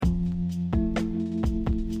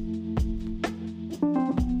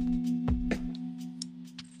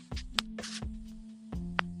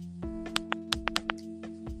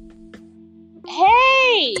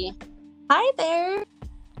Hi there.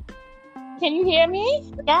 Can you hear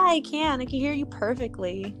me? Yeah, I can. I can hear you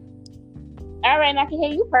perfectly. All right, and I can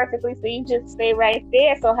hear you perfectly, so you just stay right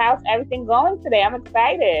there. So how's everything going today? I'm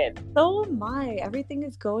excited. So am I. Everything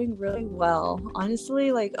is going really well.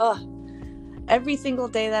 Honestly, every single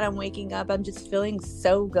day that I'm waking up, I'm just feeling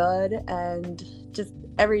so good, and just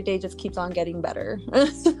every day just keeps on getting better.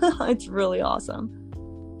 It's really awesome.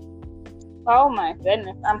 Oh my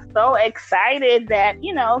goodness. I'm so excited that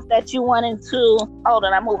you wanted to hold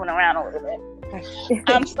on, I'm moving around a little bit.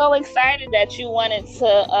 I'm so excited that you wanted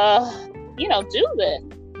to do this.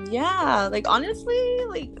 Yeah,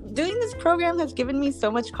 honestly, doing this program has given me so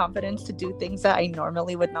much confidence to do things that I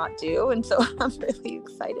normally would not do, and so I'm really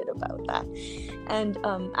excited about that. And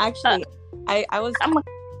actually, I was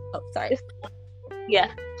sorry.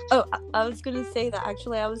 Yeah. Oh, I was gonna say that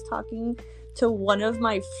actually I was talking to one of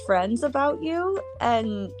my friends about you,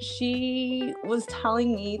 and she was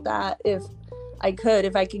telling me that if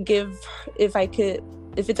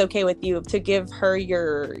it's okay with you to give her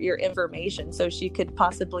your information so she could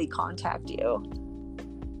possibly contact you.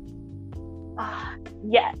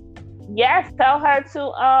 Yes, tell her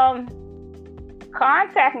to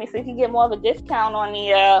contact me so you can get more of a discount on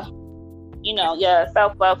the your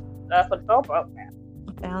self-love for the soul program.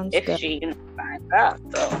 Sounds if good. She signs up,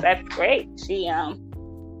 so that's great. She how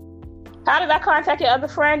did I contact your other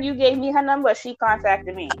friend? You gave me her number. She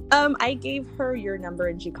contacted me. I gave her your number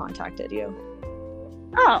and she contacted you.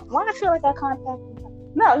 Oh, why I feel like I contacted her?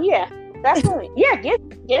 No, yeah, definitely. Yeah,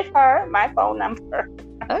 give her my phone number.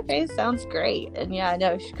 Okay, sounds great. And yeah,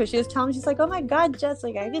 no, because she was telling me, she's like, "Oh my God, Jess,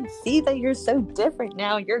 I can see that you're so different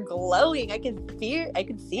now. You're glowing. I can see it.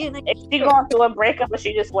 Is she going through a breakup, or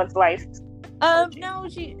she just wants life? No,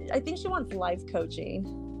 I think she wants life coaching.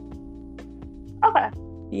 Okay.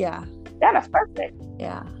 Yeah. That's perfect.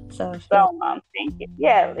 Yeah. So thank you.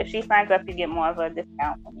 Yeah, if she signs up, you get more of a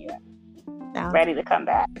discount when you're ready to come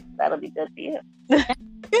back. That'll be good for you.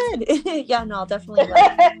 Good. Yeah, no, I'll definitely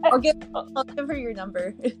I'll give her your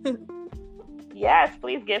number. Yes,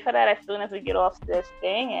 please give her that as soon as we get off this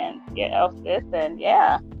thing and get off this, and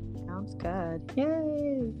yeah. Sounds good.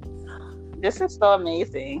 Yay. This is so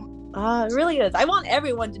amazing. It really is. I want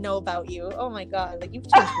everyone to know about you. Oh my God, you've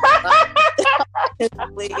changed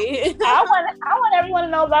I want everyone to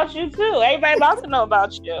know about you too. Everybody about to know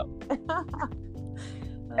about you.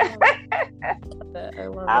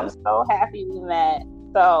 I'm so happy we met.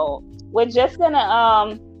 So we're just gonna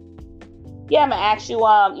I'm gonna ask you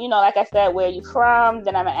like I said, where you from.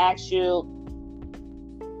 Then I'm gonna ask you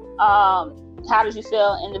how did you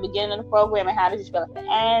feel in the beginning of the program and how did you feel at the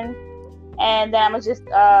end. And then I'm going to just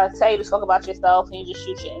tell you to talk about yourself, and you just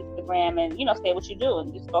shoot your Instagram and, say what you do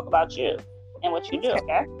and just talk about you and what you do,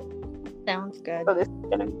 okay? Sounds good. So this is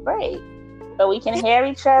going to be great. So we can hear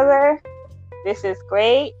each other. This is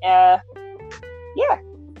great. Yeah.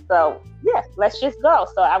 So, yeah, let's just go.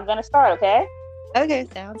 So I'm going to start, okay? Okay,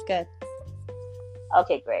 sounds good.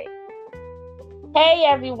 Okay, great. Hey,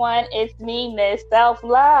 everyone. It's me, Miss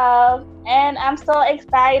Self-Love, and I'm so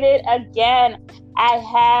excited again. I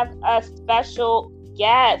have a special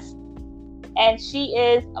guest, and she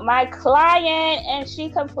is my client, and she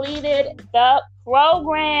completed the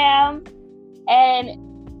program,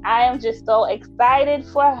 and I am just so excited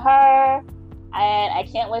for her, and I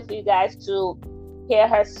can't wait for you guys to hear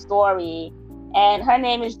her story. And her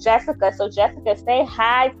name is Jessica. So Jessica, say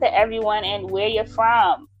hi to everyone and where you're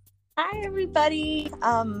from. Hi, everybody.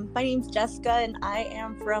 My name's Jessica, and I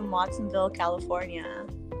am from Watsonville, California.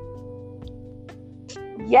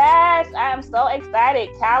 Yes, I'm so excited.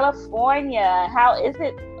 California. How is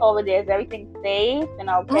it over there? Is everything safe and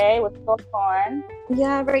okay? What's going on?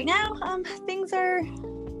 Yeah, right now,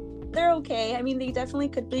 they're okay. I mean, they definitely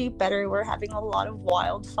could be better. We're having a lot of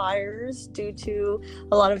wildfires due to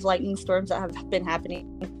a lot of lightning storms that have been happening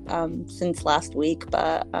since last week,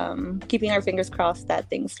 but keeping our fingers crossed that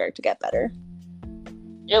things start to get better.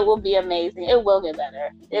 It will be amazing. It will get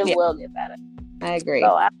better. It will get better. I agree.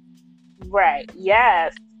 So, right.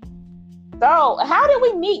 Yes. So, how did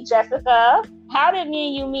we meet, Jessica? How did me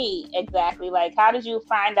and you meet exactly? How did you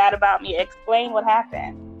find out about me? Explain what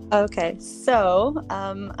happened. Okay, so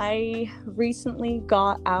I recently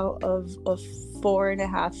got out of a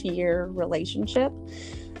 4.5-year relationship,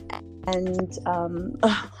 and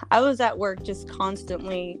I was at work just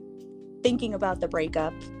constantly thinking about the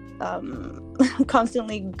breakup,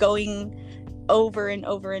 constantly going over and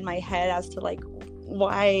over in my head as to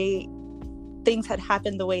why things had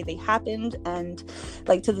happened the way they happened, and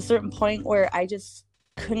to the certain point where I just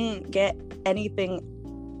couldn't get anything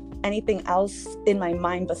anything else in my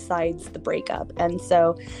mind besides the breakup. And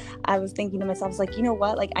so I was thinking to myself, I was like, you know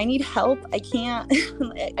what, like I need help. I can't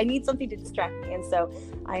I need something to distract me. And so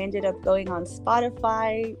I ended up going on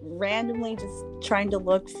Spotify, randomly just trying to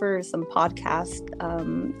look for some podcasts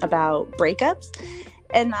about breakups.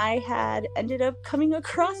 And I had ended up coming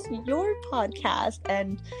across your podcast.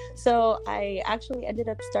 And so I actually ended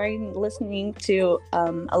up starting listening to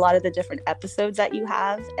a lot of the different episodes that you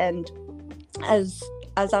have. And as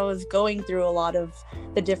I was going through a lot of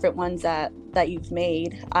the different ones that you've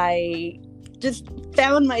made, I just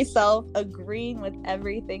found myself agreeing with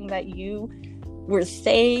everything that you were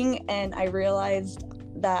saying. And I realized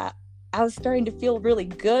that I was starting to feel really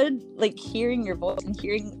good, like hearing your voice and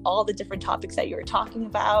hearing all the different topics that you were talking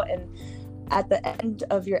about. And at the end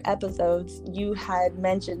of your episodes, you had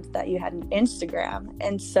mentioned that you had an Instagram.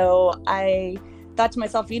 And so I thought to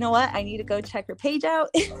myself, you know what, I need to go check her page out.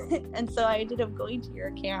 And so I ended up going to your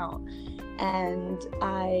account, and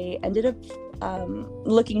I ended up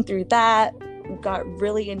looking through that, got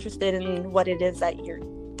really interested in what it is that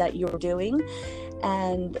you're doing.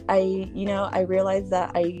 And I realized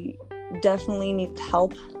that I definitely need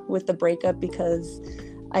help with the breakup, because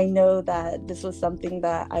I know that this was something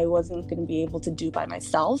that I wasn't going to be able to do by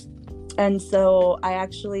myself. And so I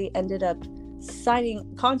actually ended up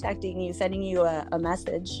contacting you, sending you a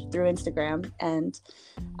message through Instagram, and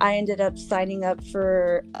I ended up signing up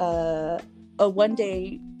for a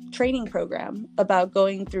one-day training program about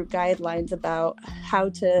going through guidelines about how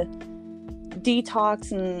to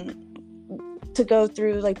detox and to go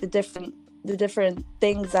through like the different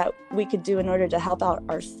things that we could do in order to help out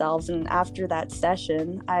ourselves. And after that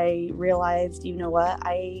session, I realized, you know what,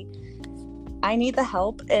 I need the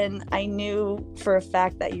help. And I knew for a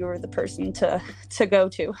fact that you were the person to go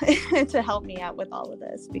to to help me out with all of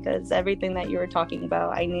this, because everything that you were talking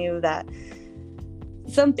about, I knew that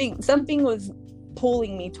something was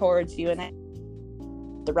pulling me towards you, and I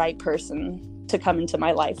the right person to come into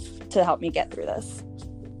my life to help me get through this.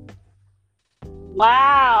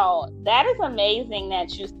 Wow, that is amazing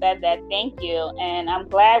that you said that. Thank you. And I'm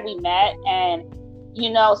glad we met. And,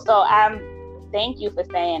 thank you for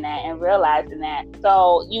saying that and realizing that.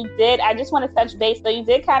 So I just want to touch base. So you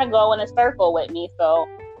did kind of go in a circle with me. So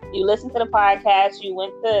you listened to the podcast, you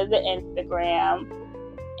went to the Instagram,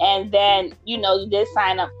 and then, you did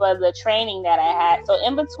sign up for the training that I had. So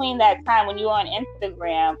in between that time when you were on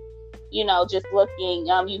Instagram, just looking,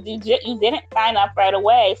 you didn't sign up right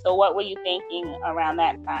away. So what were you thinking around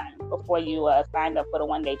that time before you signed up for the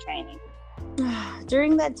one-day training?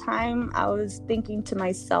 During that time, I was thinking to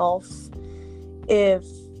myself, if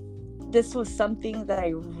this was something that I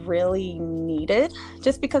really needed,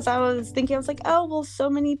 just because I was like, oh, well, so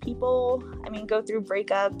many people, go through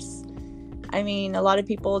breakups. A lot of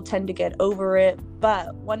people tend to get over it.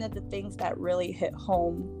 But one of the things that really hit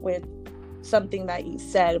home with something that you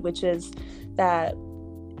said, which is that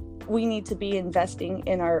we need to be investing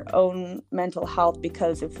in our own mental health,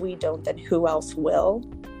 because if we don't, then who else will?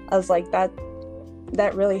 I was like, that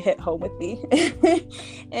really hit home with me.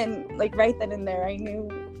 And like right then and there, I knew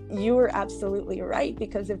you were absolutely right,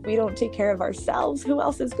 because if we don't take care of ourselves, who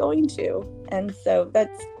else is going to? And so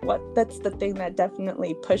that's the thing that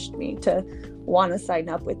definitely pushed me to want to sign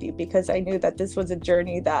up with you, because I knew that this was a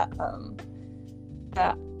journey that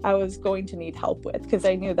I was going to need help with, because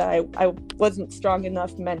I knew that I wasn't strong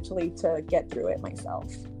enough mentally to get through it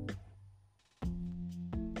myself.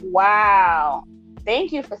 Wow.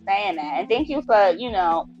 Thank you for saying that. And thank you for,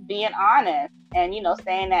 being honest and,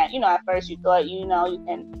 saying that, at first you thought, you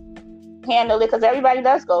can handle it, because everybody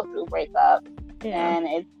does go through breakup. Yeah. And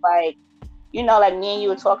it's like, like me and you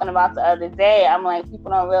were talking about the other day, I'm like,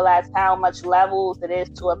 people don't realize how much levels it is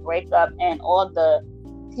to a breakup, and all the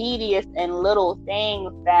tedious and little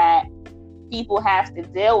things that people have to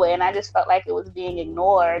deal with. And I just felt like it was being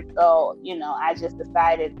ignored. So, I just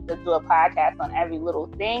decided to do a podcast on every little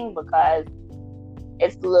thing, because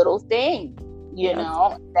it's little things,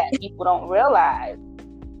 that people don't realize.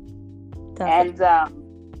 Definitely.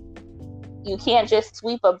 And you can't just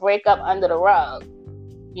sweep a breakup under the rug,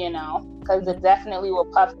 because it definitely will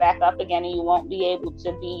puff back up again, and you won't be able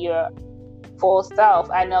to be your full self.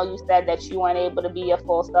 I know you said that you weren't able to be your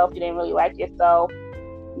full self. You didn't really like yourself.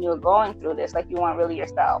 You were going through this like you weren't really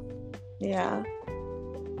yourself. Yeah,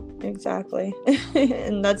 exactly.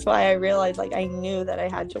 And that's why I realized, like, I knew that I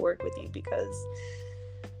had to work with you, because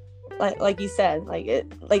like you said,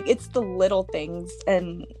 it's the little things,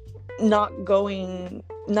 and not going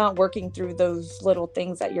not working through those little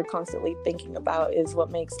things that you're constantly thinking about is what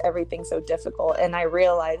makes everything so difficult. And I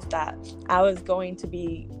realized that I was going to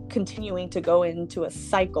be continuing to go into a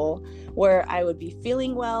cycle where I would be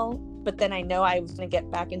feeling well, but then I know I was going to get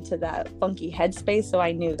back into that funky headspace. So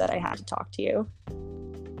I knew that I had to talk to you.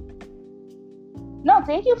 No,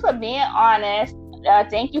 thank you for being honest.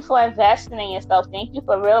 Thank you for investing in yourself. Thank you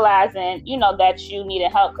for realizing, that you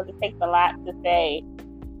needed help, because it takes a lot to say,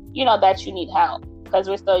 that you need help, because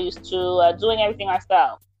we're so used to doing everything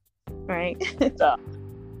ourselves. Right. So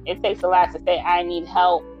it takes a lot to say, I need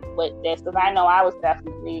help with this, because I know I was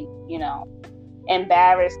definitely,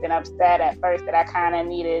 embarrassed and upset at first that I kind of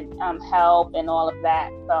needed help and all of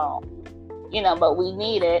that. So, but we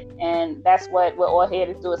need it, and that's what we're all here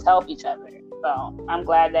to do, is help each other. So I'm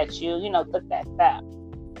glad that you, took that step,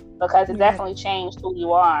 because it definitely changed who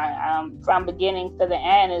you are. From beginning to the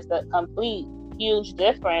end is a complete, huge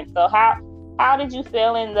difference. So how did you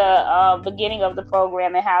feel in the beginning of the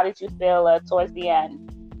program, and how did you feel towards the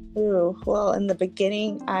end? Ooh, well, in the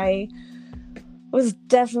beginning, I was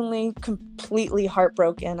definitely completely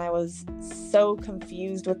heartbroken. I was so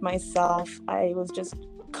confused with myself. I was just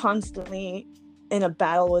constantly in a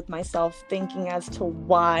battle with myself, thinking as to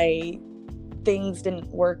why things didn't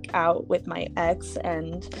work out with my ex.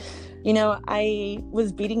 And I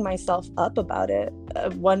was beating myself up about it,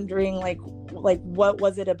 wondering like what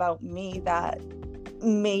was it about me that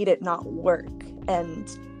made it not work. And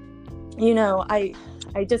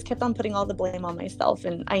I just kept on putting all the blame on myself.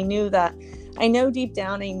 And I know deep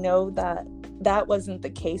down, I know that wasn't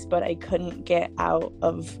the case, but I couldn't get out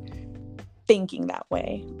of thinking that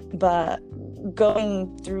way. But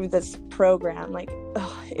going through this program,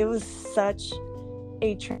 it was such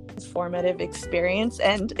a transformative experience,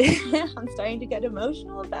 and I'm starting to get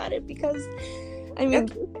emotional about it, because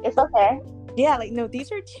it's okay. Yeah,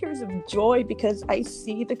 these are tears of joy, because I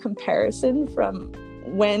see the comparison from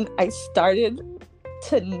when I started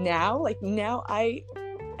to now. Now I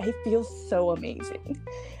feel so amazing.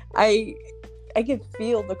 I can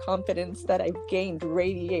feel the confidence that I've gained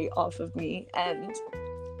radiate off of me. And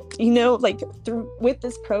with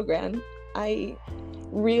this program, I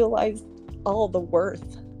realized all the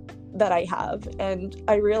worth that I have, and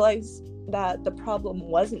I realized that the problem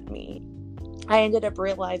wasn't me. I ended up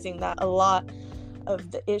realizing that a lot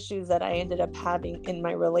of the issues that I ended up having in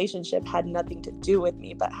my relationship had nothing to do with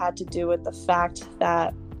me, but had to do with the fact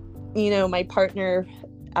that my partner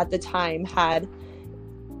at the time had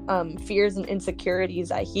fears and insecurities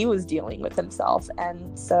that he was dealing with himself.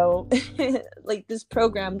 And so this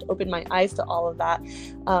program opened my eyes to all of that,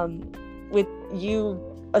 with you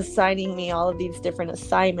assigning me all of these different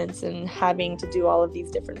assignments and having to do all of these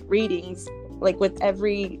different readings. With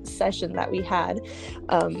every session that we had,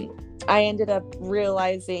 I ended up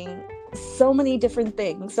realizing so many different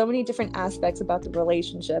things, so many different aspects about the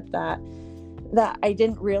relationship that I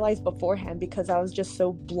didn't realize beforehand, because I was just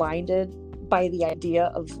so blinded by the idea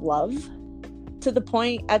of love, to the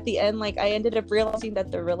point at the end, I ended up realizing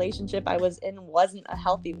that the relationship I was in wasn't a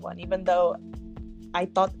healthy one, even though I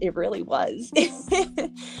thought it really was.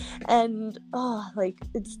 And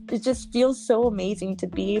it just feels so amazing to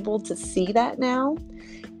be able to see that now.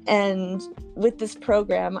 And with this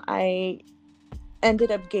program, I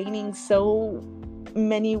ended up gaining so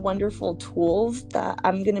many wonderful tools that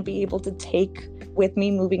I'm going to be able to take with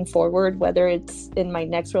me moving forward, whether it's in my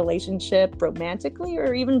next relationship romantically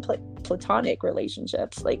or even platonic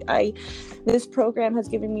relationships. This program has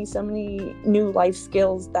given me so many new life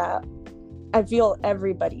skills that I feel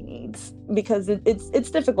everybody needs, because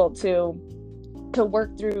it's difficult to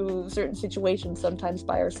work through certain situations sometimes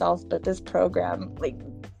by ourselves. But this program,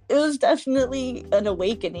 it was definitely an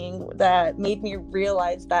awakening that made me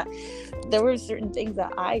realize that there were certain things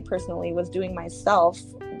that I personally was doing myself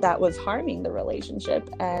that was harming the relationship.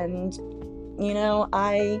 And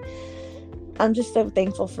I'm just so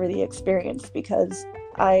thankful for the experience, because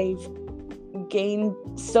I've gained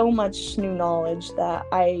so much new knowledge that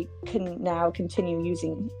I can now continue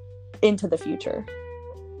using into the future,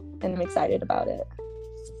 and I'm excited about it.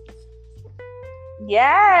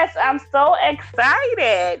 Yes, I'm so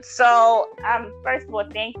excited. So first of all,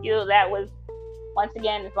 thank you. That was, once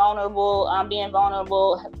again, vulnerable, being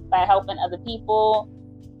vulnerable by helping other people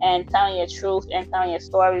and telling your truth and telling your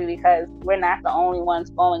story, because we're not the only ones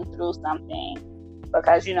going through something.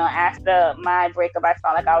 Because after my breakup, I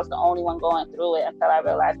felt like I was the only one going through it, until I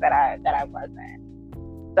realized that I wasn't.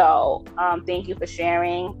 So thank you for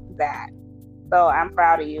sharing that. So I'm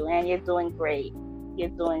proud of you, and you're doing great. You're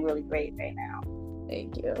doing really great right now.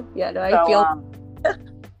 Thank you. Yeah, no, I feel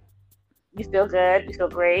you feel good. You feel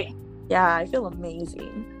great. Yeah, I feel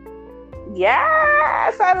amazing.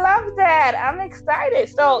 Yes, I love that. I'm excited.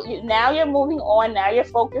 So now you're moving on. Now you're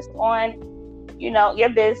focused on, your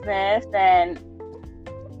business and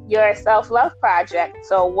your self-love project.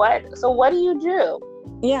 So what do you do?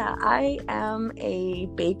 Yeah, I am a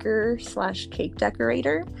baker slash cake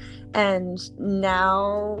decorator, and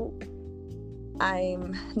now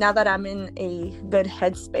that I'm in a good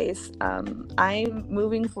headspace, I'm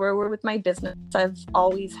moving forward with my business. I've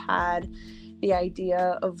always had the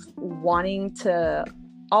idea of wanting to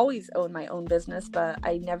always own my own business, but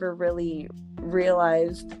I never really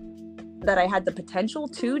realized that I had the potential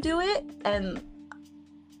to do it. And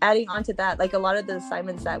adding on to that, like a lot of the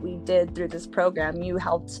assignments that we did through this program, you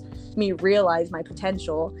helped me realize my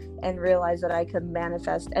potential and realize that I could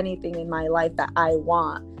manifest anything in my life that I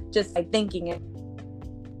want just by thinking it.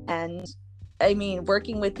 And I mean,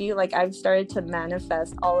 working with you, like I've started to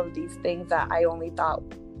manifest all of these things that I only thought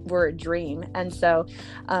were a dream. And so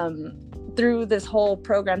through this whole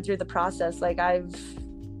program, through the process, like I've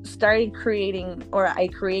started I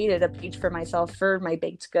created a page for myself for my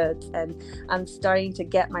baked goods, and I'm starting to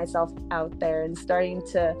get myself out there and starting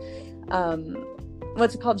to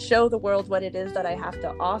show the world what it is that I have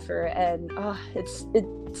to offer. And it's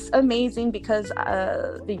amazing because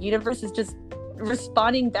the universe is just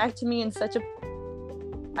responding back to me in such a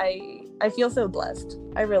I feel so blessed.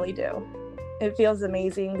 I really do. It feels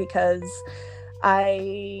amazing because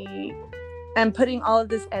I am putting all of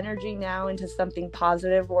this energy now into something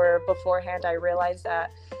positive, where beforehand I realized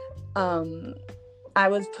that I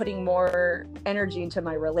was putting more energy into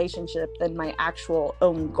my relationship than my actual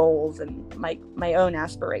own goals and my own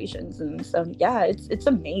aspirations. And so yeah, it's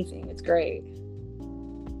amazing. It's great.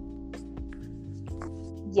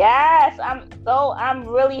 Yes, I'm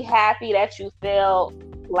really happy that you feel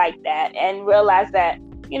like that and realize that,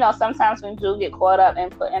 sometimes we do get caught up in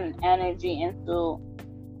putting energy into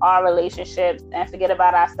our relationships and forget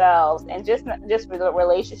about ourselves, and just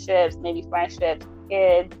relationships, maybe friendships,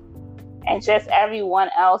 kids, and just everyone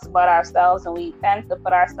else but ourselves. And we tend to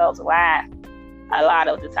put ourselves last a lot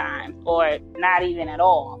of the time, or not even at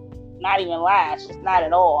all, not even last, just not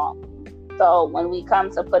at all. So when we come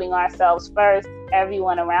to putting ourselves first,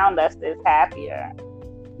 everyone around us is happier,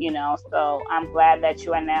 so I'm glad that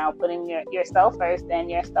you are now putting yourself first and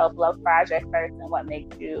your self-love project first, and what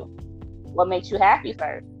makes you happy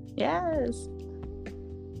first. Yes.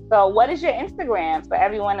 So what is your Instagram for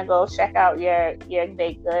everyone to go check out your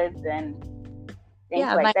baked goods and things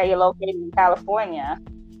that? You're located in California.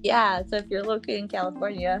 Yeah, so if you're located in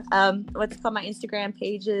California, what's called my Instagram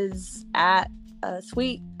page is at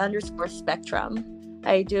sweet_spectrum.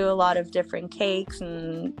 I do a lot of different cakes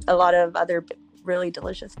and a lot of other really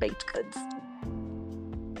delicious baked goods.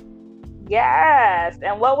 Yes.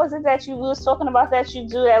 And what was it that you was talking about that you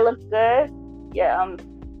do that looked good? Yeah.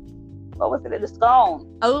 What was it? The scone.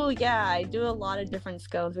 Oh yeah, I do a lot of different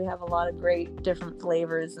scones. We have a lot of great different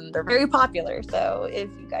flavors, and they're very popular. So if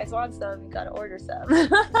you guys want some, you gotta order some.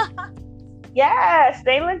 Yes,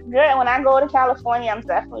 they look good. When I go to California, I'm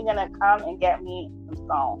definitely gonna come and get me some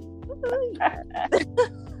scones.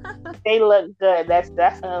 They look good. That's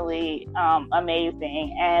definitely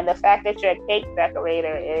amazing. And the fact that you're a cake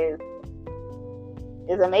decorator is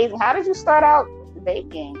amazing. How did you start out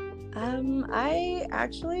baking? I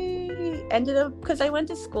actually ended up, because I went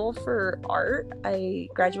to school for art. I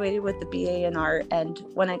graduated with the BA in art, and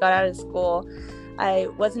when I got out of school, I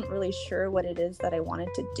wasn't really sure what it is that I wanted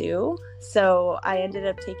to do. So I ended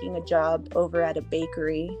up taking a job over at a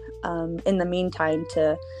bakery in the meantime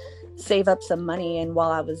to save up some money. And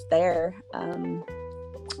while I was there, I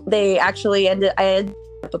ended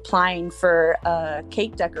up applying for a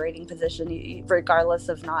cake decorating position, regardless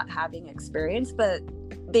of not having experience. But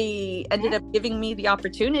they ended up giving me the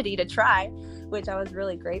opportunity to try, which I was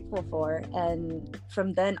really grateful for. And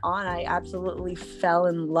from then on, I absolutely fell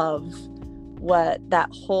in love what that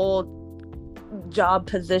whole job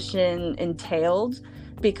position entailed,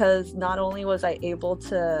 because not only was I able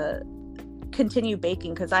to continue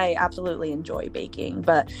baking, because I absolutely enjoy baking,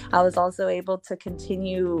 but I was also able to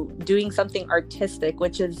continue doing something artistic,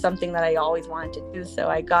 which is something that I always wanted to do. So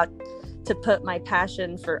I got to put my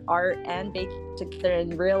passion for art and baking together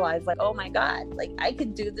and realize, like, oh my God, like I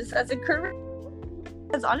could do this as a career.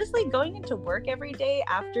 Because honestly, going into work every day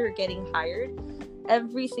after getting hired,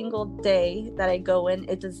 every single day that I go in,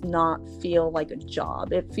 it does not feel like a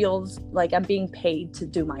job. It feels like I'm being paid to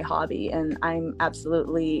do my hobby, and I'm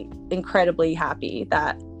absolutely incredibly happy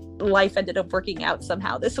that life ended up working out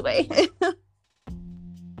somehow this way.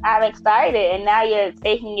 I'm excited, and now you're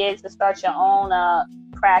taking it to start your own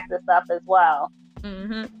practice up as well.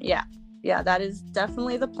 Mm-hmm. Yeah. yeah, that is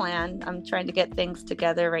definitely the plan. I'm trying to get things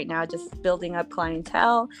together right now, just building up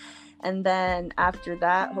clientele. And then after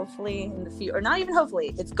that, hopefully in the future, or not even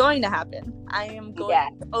hopefully, it's going to happen. I am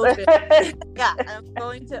going to open. Yeah, I'm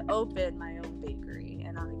going to open my own bakery,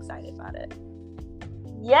 and I'm excited about it.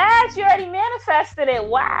 Yes, you already manifested it.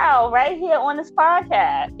 Wow, right here on this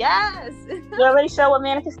podcast. Yes. You already show what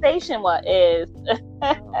manifestation is.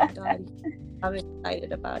 Oh my God. I'm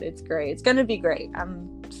excited about it. It's great. It's going to be great.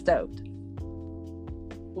 I'm stoked.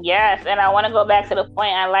 Yes, and I want to go back to the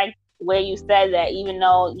point. I like where you said that even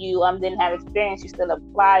though you didn't have experience, you still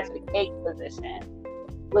applied for the cake position,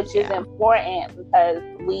 which is important because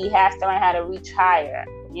we have to learn how to reach higher,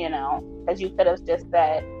 because you could have just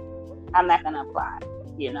said, I'm not going to apply,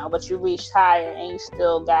 but you reached higher and you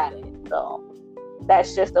still got it. So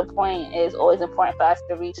that's just the point. It's always important for us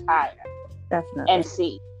to reach higher. Definitely. And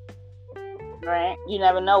see. Right? You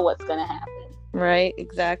never know what's going to happen. Right,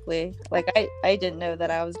 exactly. Like I didn't know that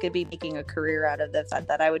I was going to be making a career out of this,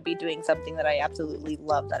 that I would be doing something that I absolutely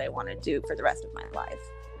love, that I want to do for the rest of my life.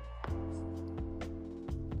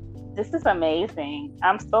 This is amazing.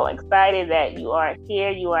 I'm so excited that you are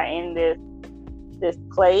here. You are in this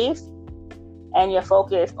place and you're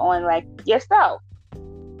focused on like yourself,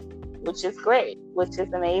 which is great, which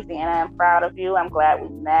is amazing. And I'm proud of you. I'm glad we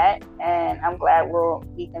met, and I'm glad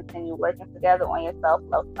we continue working together on your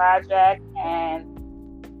self-love project. And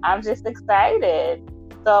I'm just excited.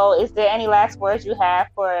 So is there any last words you have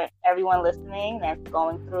for everyone listening that's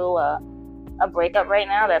going through a breakup right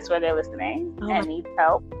now? That's where they're listening and needs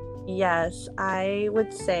help. Yes, I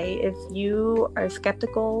would say if you are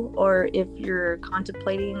skeptical or if you're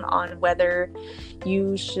contemplating on whether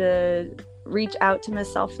you should reach out to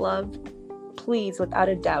Miss Self-Love, please, without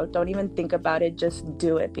a doubt, don't even think about it. Just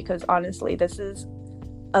do it, because honestly, this is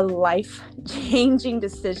a life-changing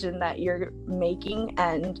decision that you're making,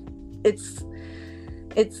 and it's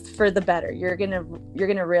for the better. You're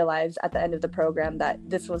gonna realize at the end of the program that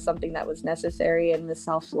this was something that was necessary, and Miss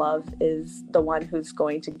Self-Love is the one who's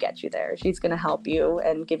going to get you there. She's gonna help you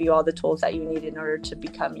and give you all the tools that you need in order to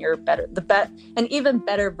become an even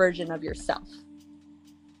better version of yourself.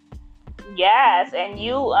 Yes, and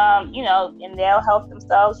you, and they'll help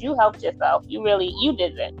themselves. You helped yourself. You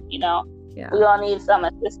did this, Yeah. We all need some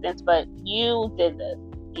assistance, but you did this,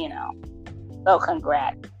 So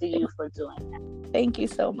congrats to you for doing that. Thank you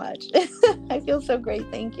so much. I feel so great.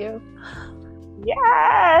 Thank you.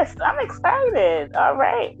 Yes, I'm excited. All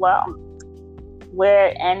right. Well,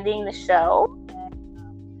 we're ending the show.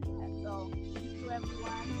 So thank you,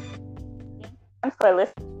 everyone. Thank you for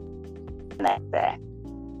listening.